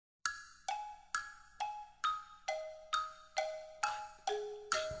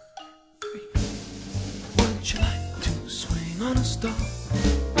star.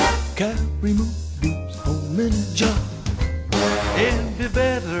 Carry moonbeams home in a jar and be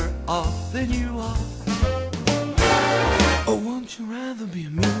better off than you are. Or won't you rather be a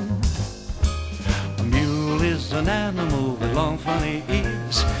mule? A mule is an animal with long funny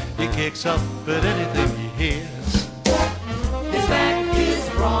ears. He kicks up at anything he hears. His back is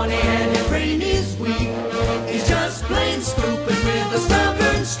brawny and his brain is weak. He's just plain stupid with a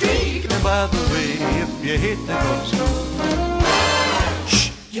stubborn streak. And by the way, if you hate to go to school,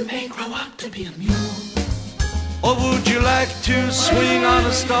 shh, you may grow up to be a mule. or would you like to swing on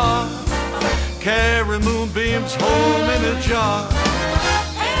a star? Carry moonbeams home in a jar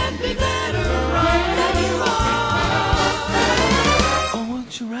And be better off than you are. or would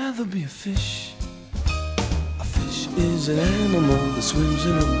you rather be a fish? A fish is an animal that swims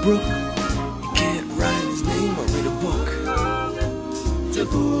in a brook. You can't write his name or read a book. To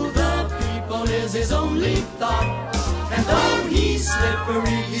fool the people is his only thought. And though he's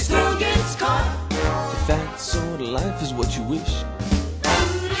slippery, he still gets caught. If that sort of life is what you wish,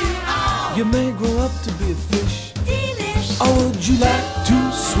 you may grow up to be a fish. Delish. Or would you like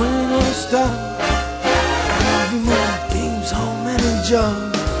to swing on a star? Carry moonbeams home in a jar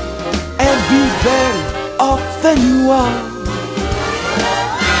and be better off than you are.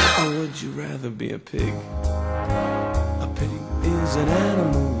 Or would you rather be a pig? A pig is an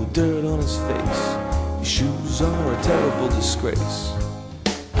animal with dirt on his face. His shoes are a terrible disgrace.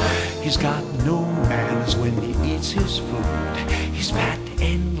 He's got no manners when he eats his food. He's fat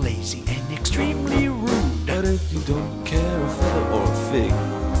and lazy and extremely rude. But if you don't care a feather or a fig,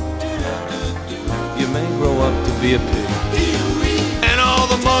 you may grow up to be a pig. And all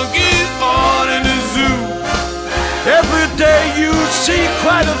the monkeys born in the zoo, every day you see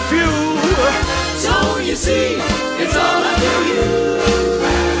quite a few. So you see, it's all up to you.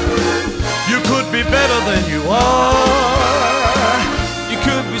 You could be better than you are. You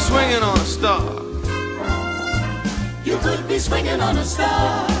could be swinging on a star. You could be swinging on a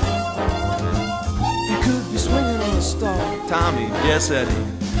star. You could be swinging on a star. Tommy, yes Eddie.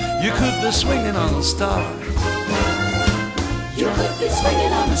 You could be swinging on a star. You could be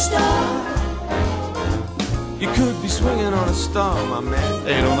swinging on a star. You could be swinging on a star, my man.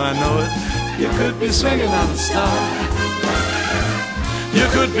 Hey, don't I know it? You could be swinging on a star. You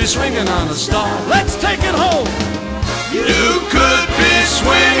could be swinging on a star. Let's take it home. You could be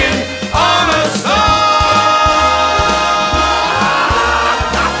swinging on a star.